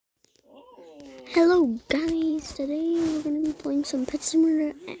Hello guys, today we're going to be playing some Pet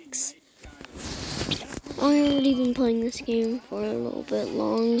Simulator X. I've already been playing this game for a little bit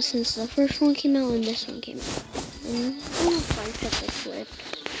long since the first one came out and this one came out. And I don't know if I kept the clip.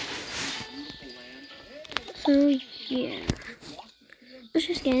 So yeah, let's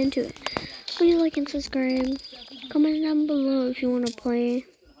just get into it. Please like and subscribe. Comment down below if you want to play.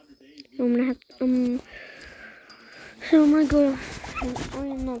 I'm gonna go. I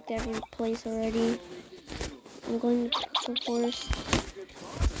unlocked every place already. I'm going to Pixel Force.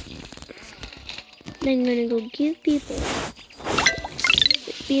 Then I'm gonna go give people.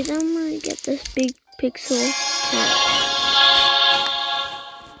 Because I'm gonna get this big pixel cat.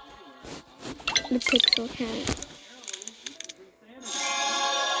 The pixel cat.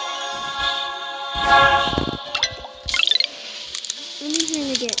 I'm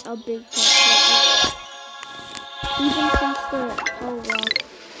trying to get a big pet. Even since the Rock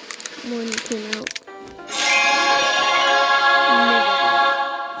one came out.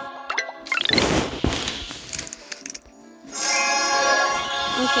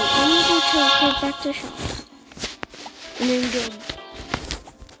 Okay, I'm gonna go back to shop. And then go.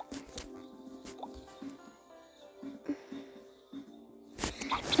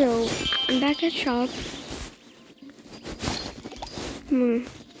 So, I'm back at shop. I'm gonna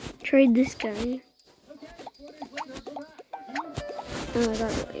trade this guy. Oh, I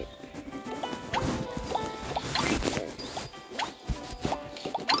gotta wait.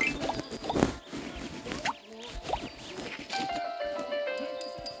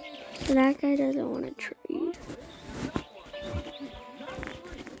 That guy doesn't want to trade.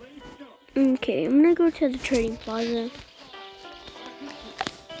 Okay, I'm gonna go to the trading plaza.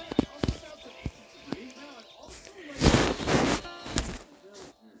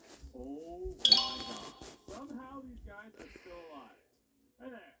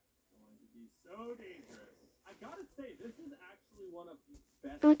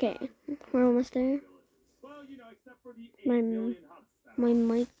 Okay, we're almost there. My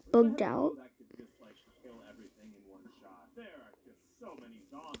mic bugged out.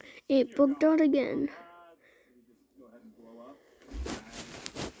 It bugged out again.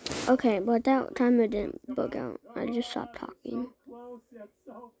 Okay, but that time it didn't bug out. I just stopped talking.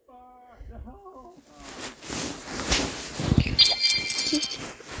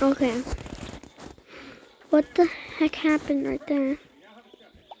 Okay. What the heck happened right there?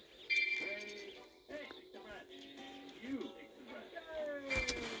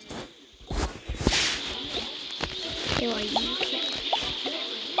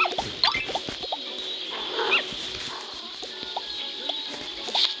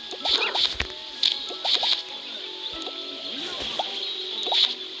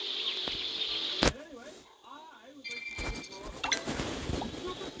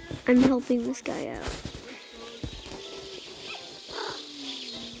 I'm helping this guy out.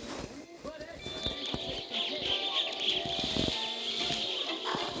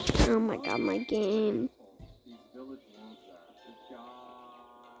 Oh my god, my game.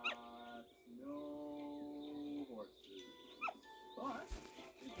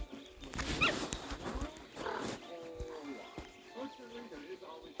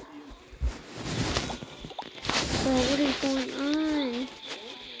 Bro, what is going on?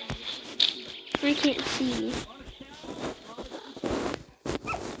 I can't see.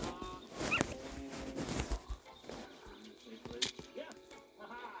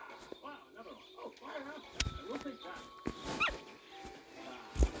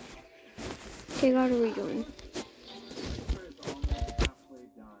 Okay, gotta rejoin.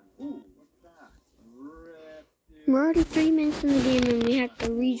 We're already 3 minutes in the game and we have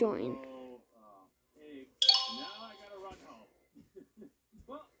to rejoin.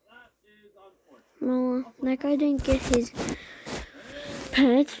 Well, that guy didn't get his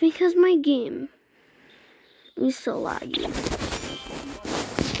pets because my game is so laggy.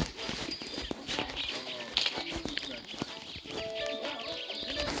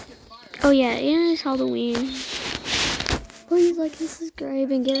 Oh yeah, it is Halloween. Please like and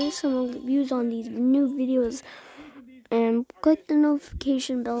subscribe and give us some views on these new videos. And click the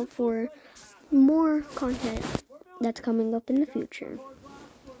notification bell for more content that's coming up in the future.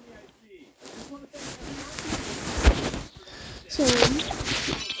 So,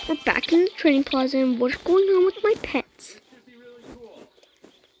 we're back in the trading plaza and what's going on with my pets?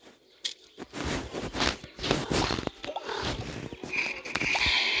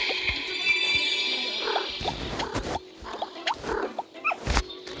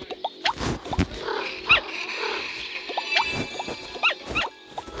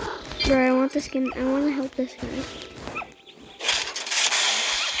 Bro, I want this skin. I want to help this guy.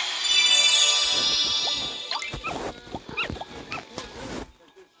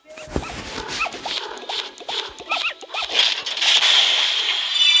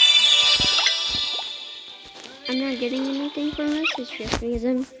 It's just because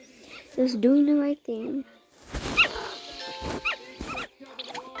I'm just doing the right thing.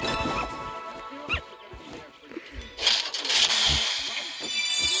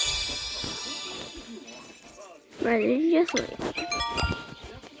 Right, it's just like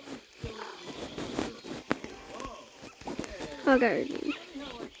okay.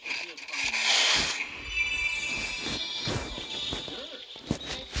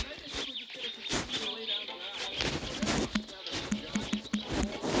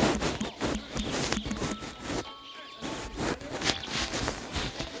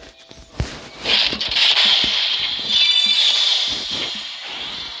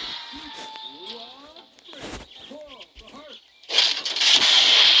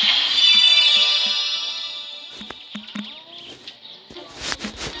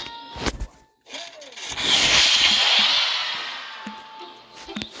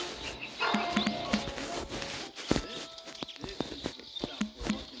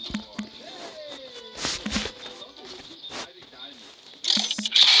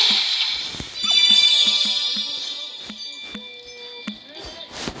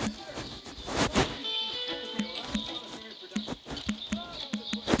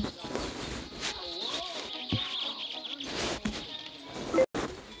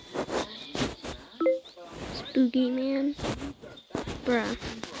 Spooky man. Bruh.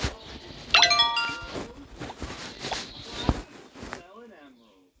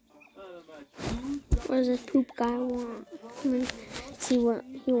 What does this poop guy want? Let's see what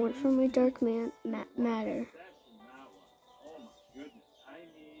he wants from my dark matter.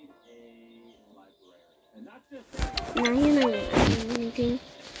 Now you're not getting anything.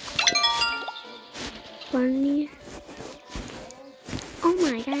 Funny. Oh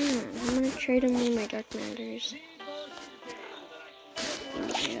my god, I'm gonna trade him one of my dark matters. Oh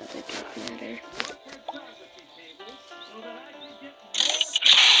yeah, the dark matter.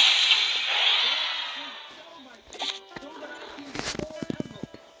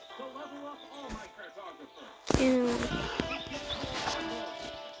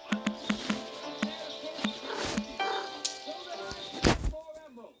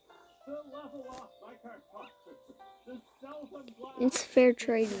 It's fair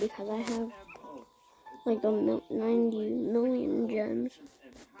trade because I have like 90 million gems.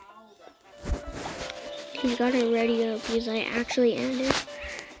 He's got it ready up because I actually ended.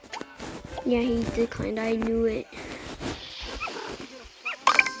 Yeah, he declined. I knew it.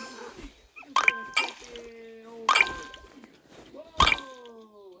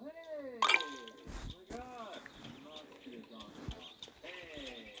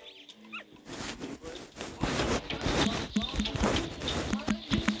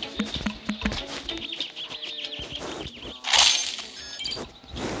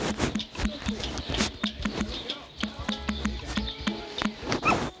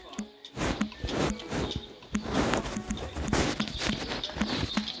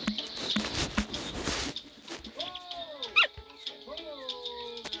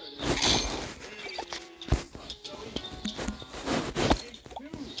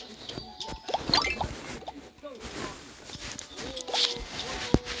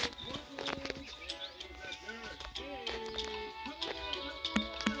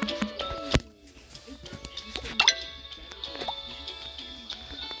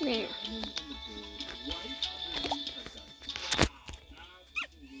 There.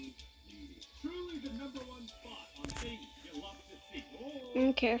 I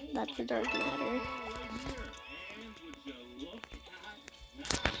don't care if that's a dark matter.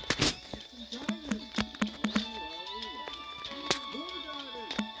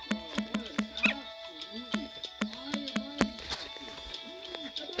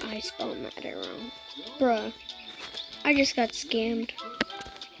 I spelled matter wrong. Bruh. I just got scammed.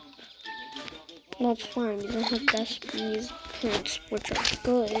 Well, it's fine because I have Destiny's prints, which are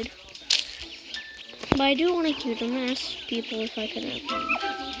good. But I do want to kill the mass people if I can have them.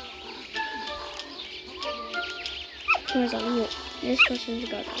 Because this person's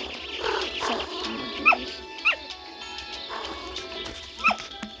got emojis.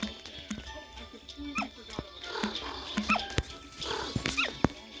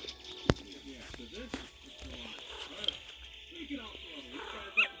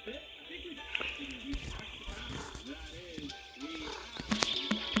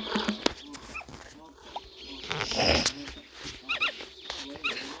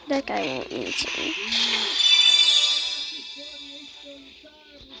 That guy won't answer me.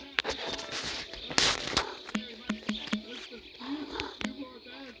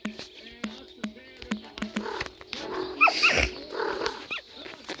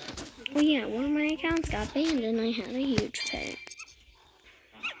 Oh yeah, one of my accounts got banned and I had a huge pay.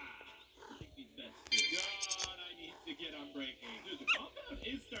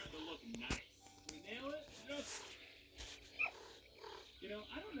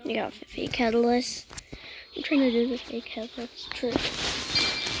 I got fake headless. I'm trying to do the fake headless trick.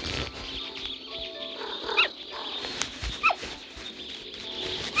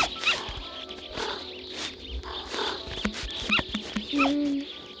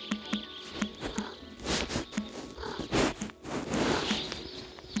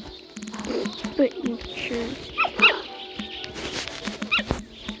 Put in picture.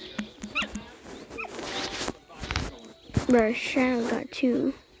 Bro, Shadow got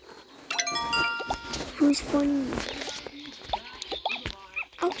 2. Who's funny?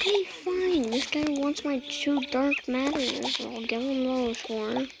 Okay, fine. This guy wants my 2 dark matters. I'll give him those for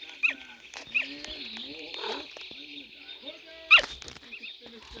him.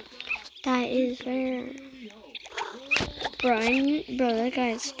 That is fair. Bro, that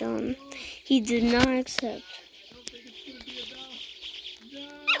guy's dumb. He did not accept.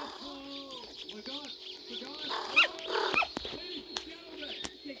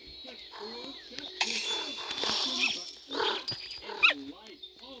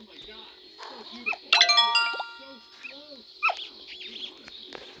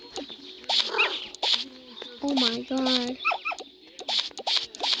 Oh my god.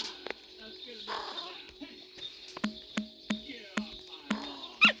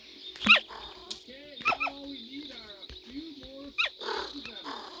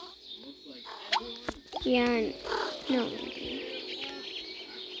 Yeah, no.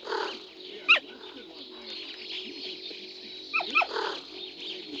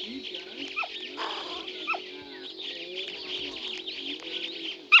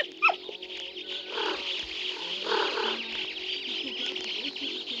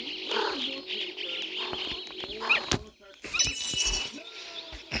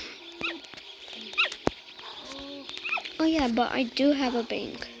 Oh yeah, but I do have a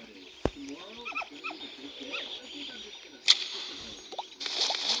bank.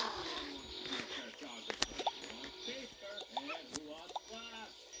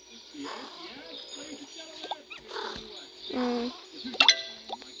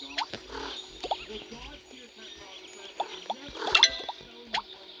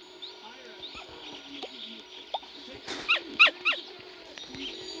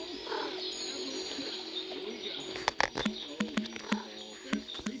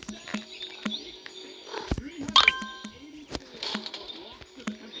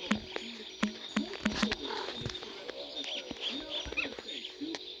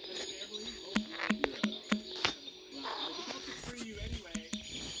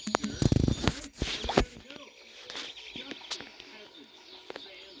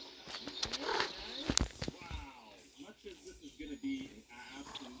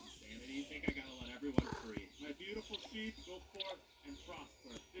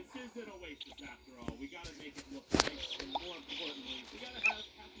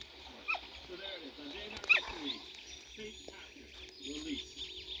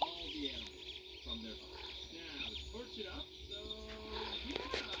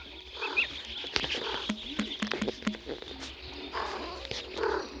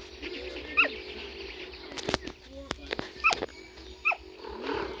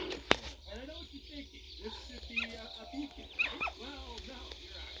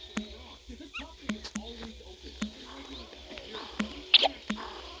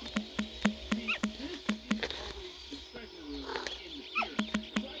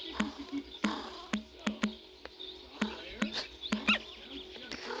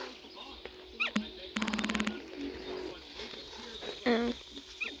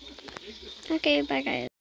 Okay, bye guys.